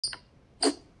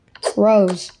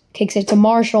Rose kicks it to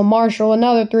Marshall. Marshall,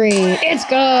 another three. It's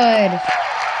good.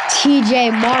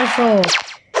 TJ Marshall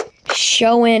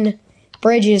showing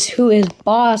Bridges who is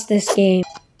boss this game.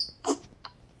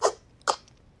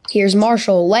 Here's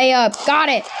Marshall. Layup. Got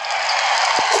it.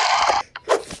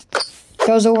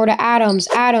 Goes over to Adams.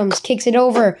 Adams kicks it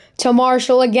over to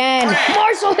Marshall again.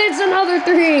 Marshall hits another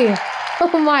three.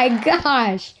 Oh my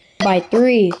gosh. By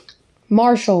 3.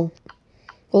 Marshall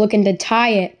looking to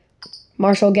tie it.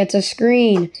 Marshall gets a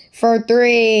screen for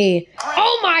 3.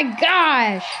 Oh my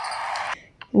gosh.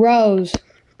 Rose.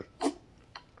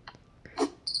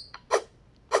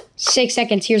 6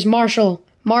 seconds. Here's Marshall.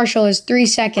 Marshall is 3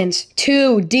 seconds.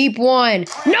 2, deep 1.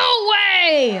 No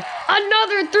way!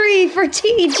 Another 3 for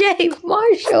TJ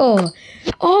Marshall.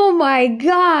 Oh my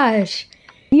gosh.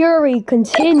 Fury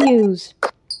continues.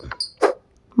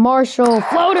 Marshall,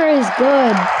 floater is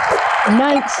good.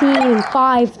 19,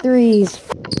 5 threes.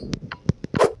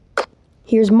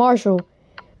 Here's Marshall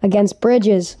against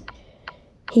Bridges.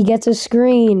 He gets a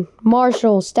screen.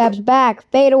 Marshall steps back,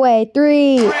 fade away,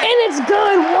 3. And it's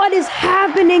good. What is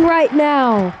happening right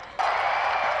now?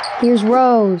 Here's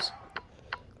Rose.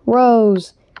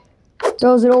 Rose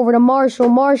throws it over to Marshall.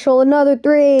 Marshall, another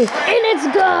 3. And it's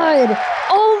good.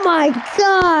 Oh my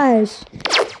gosh.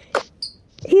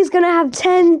 He's going to have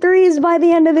 10 threes by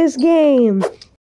the end of this game.